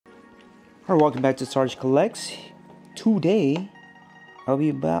Alright, welcome back to Sarge Collects. Today, I'll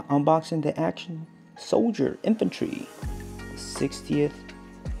be unboxing the Action Soldier Infantry 60th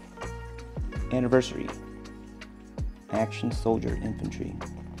anniversary. Action Soldier Infantry.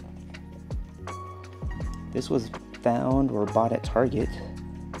 This was found or bought at Target.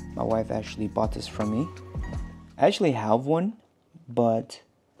 My wife actually bought this from me. I actually have one, but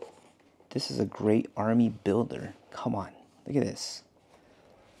this is a great army builder. Come on, look at this.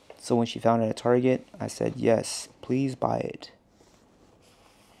 So when she found it at Target, I said, yes, please buy it.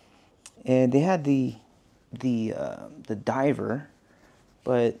 And they had the diver,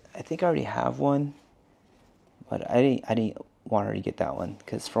 but I think I already have one. But I didn't want her to get that one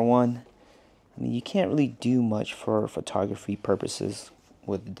because, for one, I mean, you can't really do much for photography purposes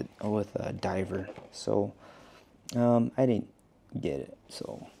with a diver. So I didn't get it.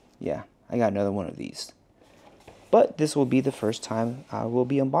 So yeah, I got another one of these. But this will be the first time I will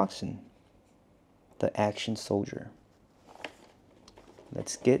be unboxing the Action Soldier.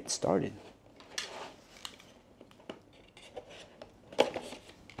 Let's get started.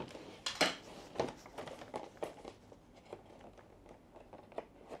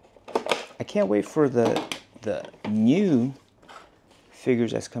 I can't wait for the new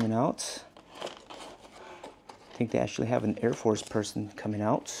figures that's coming out. I think they actually have an Air Force person coming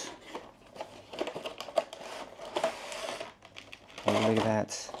out. Oh, look at that.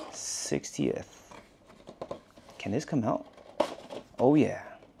 60th. Can this come out? Oh yeah.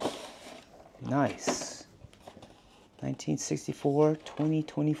 Nice. 1964,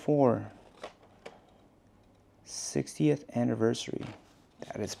 2024. 60th anniversary.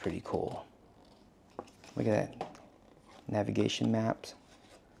 That is pretty cool. Look at that. Navigation maps.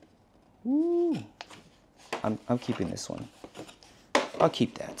 Woo. I'm keeping this one. I'll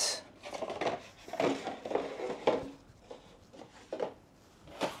keep that.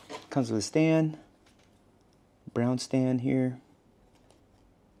 Comes with a stand, brown stand here,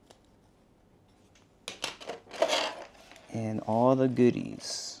 and all the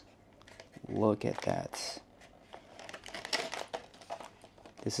goodies. Look at that.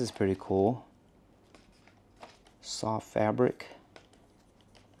 This is pretty cool. Soft fabric.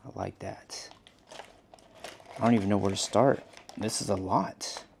 I like that. I don't even know where to start. This is a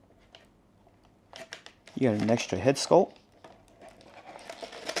lot. You got an extra head sculpt.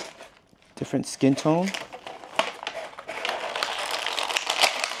 Different skin tone.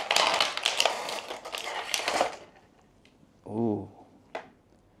 Ooh,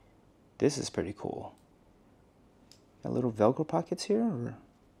 this is pretty cool. Got little Velcro pockets here, or?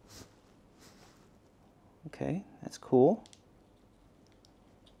 Okay, that's cool.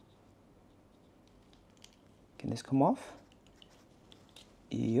 Can this come off?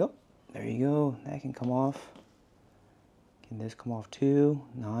 Yep, there you go. That can come off. Can this come off too?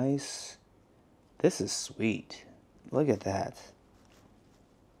 Nice. This is sweet. Look at that.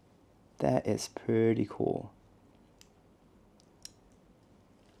 That is pretty cool.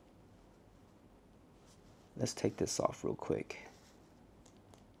 Let's take this off real quick.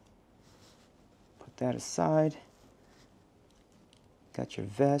 Put that aside. Got your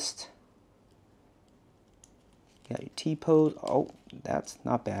vest. Got your T-pose. Oh, that's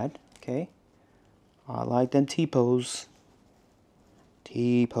not bad. Okay. I like them T-pose.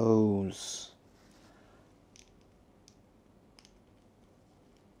 T-pose.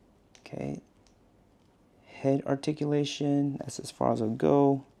 Okay, head articulation, that's as far as I'll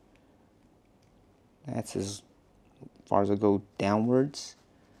go. That's as far as I'll go downwards.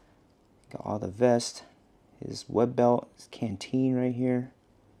 Got all the vest, his web belt, his canteen right here.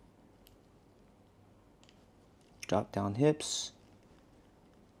 Drop down hips.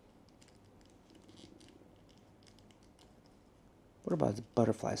 What about the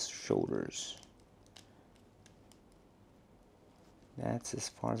butterfly shoulders? That's as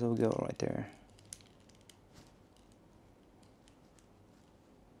far as it'll go right there.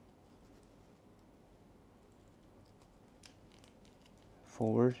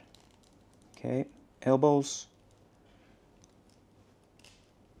 Forward. Okay. Elbows.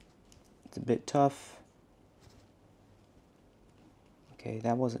 It's a bit tough. Okay,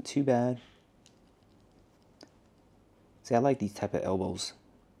 that wasn't too bad. See, I like these type of elbows.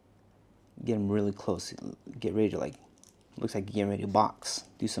 Get them really close. Get ready to, like, looks like you're getting ready to box.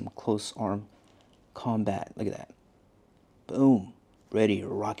 Do some close arm combat. Look at that. Boom. Ready to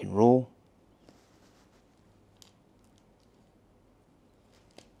rock and roll.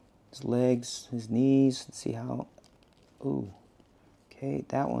 His legs, his knees. Let's see how. Ooh. Okay,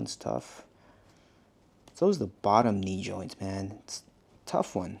 that one's tough. So is the bottom knee joints, man. It's a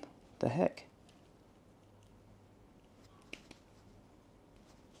tough one. What the heck?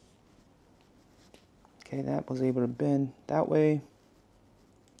 Okay, that was able to bend that way.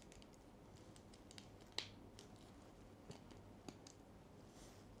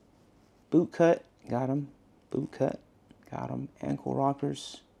 Boot cut, got him. Boot cut, got him. Ankle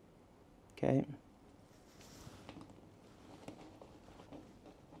rockers, okay.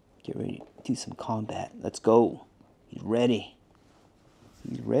 Get ready to do some combat. Let's go. He's ready.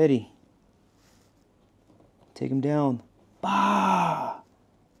 He's ready. Take him down. Bah!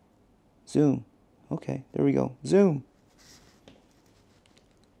 Zoom. Okay, there we go. Zoom.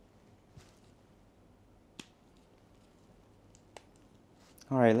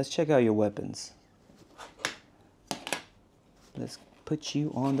 Alright, let's check out your weapons. Let's put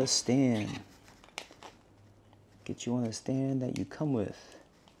you on the stand. Get you on the stand that you come with.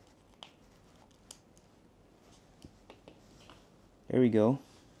 There we go.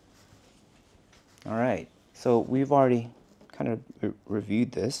 Alright, so we've already kind of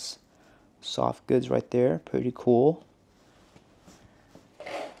reviewed this. Soft goods right there, pretty cool.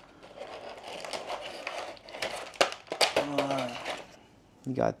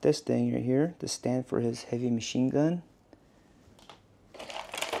 You got this thing right here, the stand for his heavy machine gun.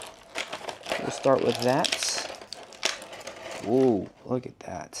 We'll start with that. Whoa, look at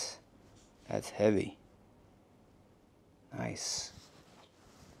that. That's heavy. Nice.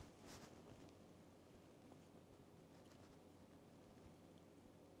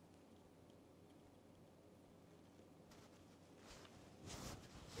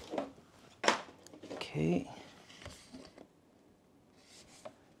 Okay.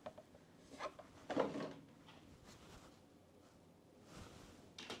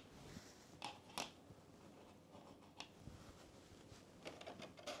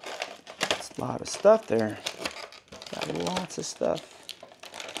 That's a lot of stuff there. Got lots of stuff.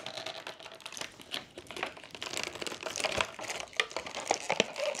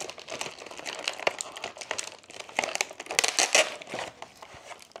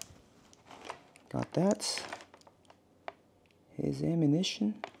 Got that. His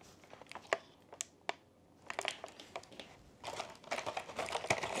ammunition.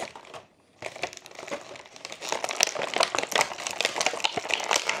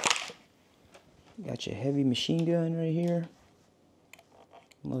 Got your heavy machine gun right here.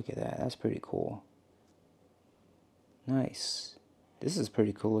 Look at that. That's pretty cool. Nice. This is a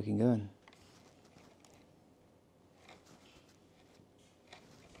pretty cool looking gun.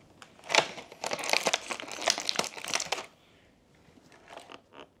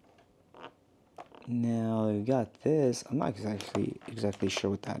 Now we got this. I'm not exactly sure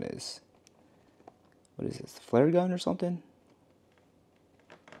what that is. What is this? Flare gun or something?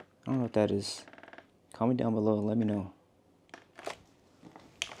 I don't know what that is. Comment down below and let me know.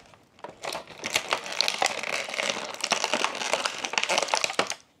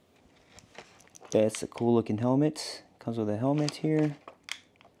 That's a cool looking helmet. Comes with a helmet here.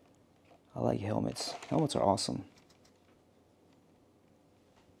 I like helmets. Helmets are awesome.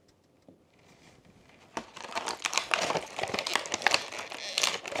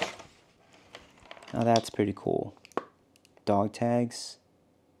 Now that's pretty cool. Dog tags.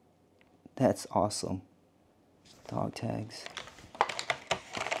 That's awesome. Dog tags.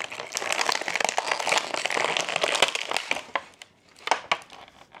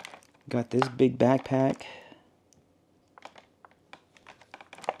 Got this big backpack.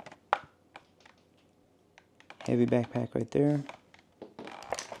 Heavy backpack right there.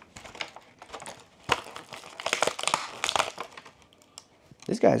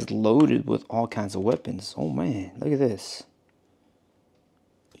 This guy's loaded with all kinds of weapons. Oh man, look at this.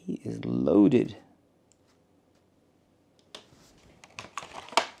 He is loaded.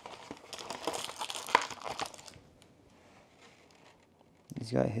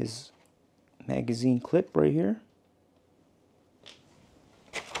 He's got his magazine clip right here.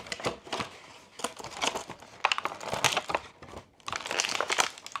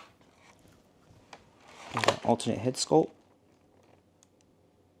 Alternate head sculpt.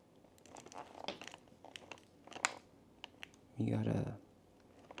 You got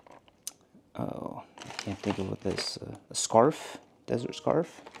oh, I can't think of what this, a scarf, desert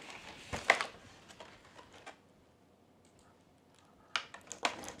scarf.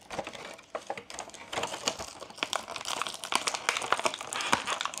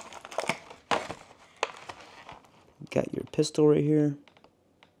 Got your pistol right here.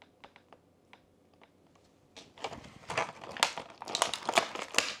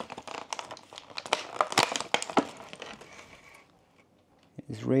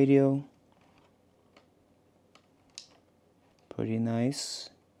 His radio. Pretty nice.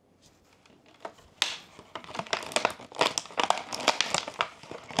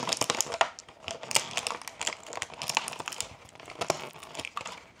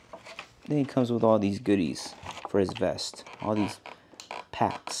 then he comes with all these goodies for his vest. All these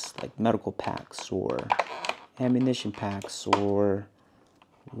packs, like medical packs or ammunition packs or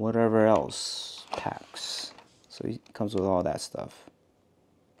whatever else packs. So he comes with all that stuff.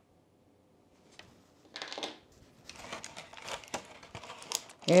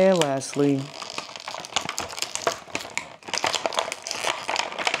 And lastly,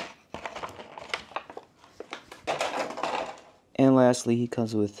 he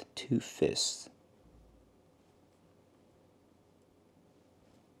comes with 2 fists.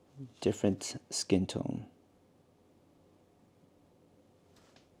 Different skin tone.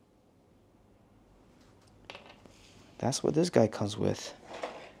 That's what this guy comes with.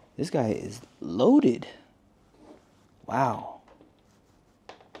 This guy is loaded. Wow.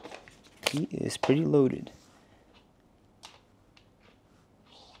 He is pretty loaded.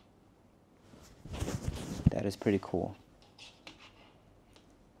 That is pretty cool.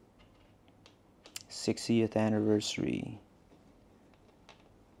 60th anniversary.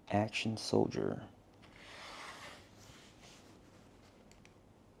 Action Soldier.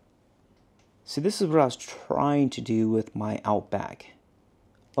 See, this is what I was trying to do with my Outback.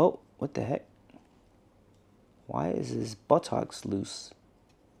 Oh, what the heck? Why is his buttocks loose?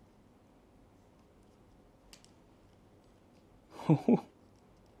 What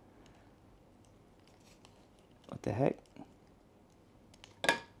the heck?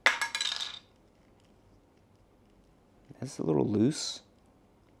 That's a little loose.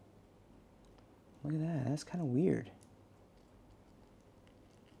 Look at that. That's kind of weird.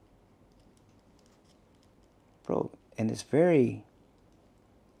 Bro, and it's very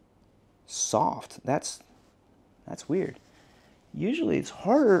soft. That's weird. Usually it's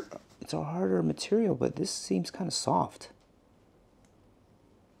harder. It's a harder material, but this seems kind of soft.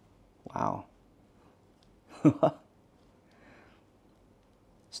 Wow.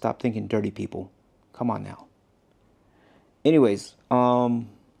 Stop thinking dirty, people. Come on now. Anyways,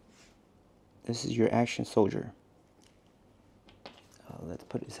 this is your Action Soldier. Let's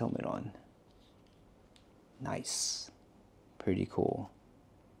put his helmet on. Nice. Pretty cool.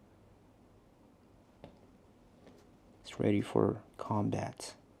 It's ready for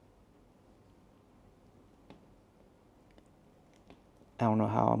combat. I don't know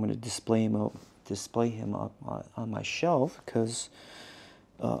how I'm going to display him up on my shelf, because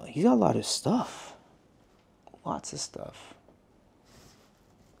he's got a lot of stuff. Lots of stuff.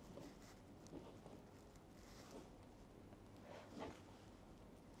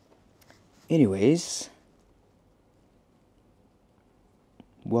 Anyways,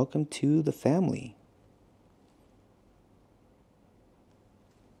 welcome to the family.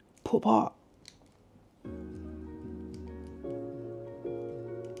 Pop.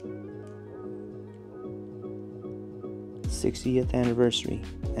 60th anniversary,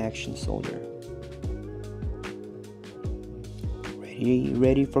 Action Soldier.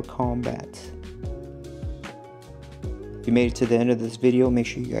 Ready for combat. If you made it to the end of this video, make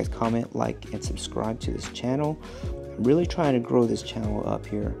sure you guys comment, like, and subscribe to this channel. I'm really trying to grow this channel up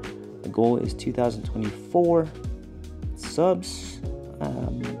here. The goal is 2024 subs.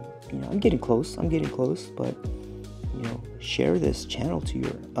 You know, I'm getting close, but you know, share this channel to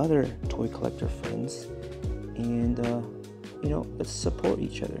your other toy collector friends, and you know, let's support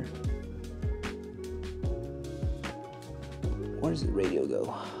each other. Where does the radio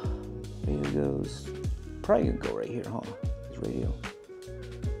go? Radio goes probably gonna go right here, huh? This radio.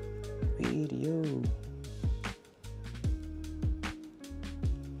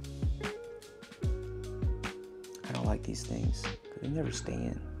 I don't like these things, they never stay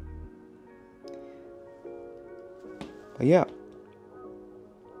in. But yeah,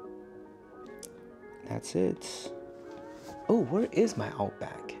 that's it. Oh, where is my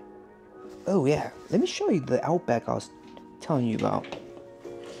Outback? Oh yeah, let me show you the Outback I was telling you about.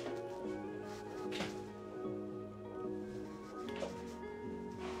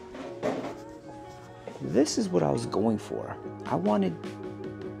 This is what I was going for. I wanted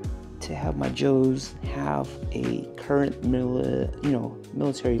to have my Joes have a current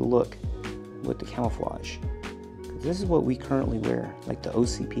military look with the camouflage. This is what we currently wear, like the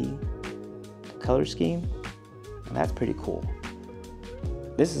OCP, the color scheme, and that's pretty cool.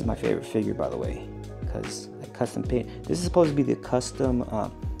 This is my favorite figure, by the way, because I custom paint. This is supposed to be the custom,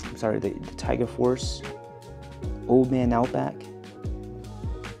 the Tiger Force Old Man Outback,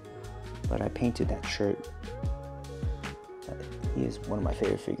 but I painted that shirt. He is one of my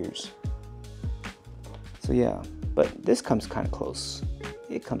favorite figures. So yeah, but this comes kind of close.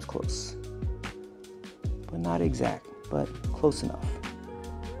 It comes close. But not exact, but close enough.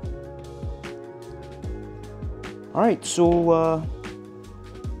 Alright, so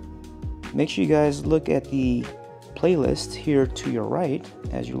make sure you guys look at the playlist here to your right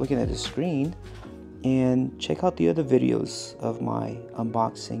as you're looking at the screen, and check out the other videos of my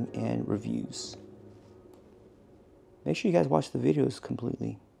unboxing and reviews. Make sure you guys watch the videos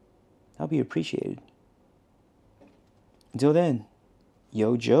completely. That'll be appreciated. Until then,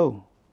 yo Joe.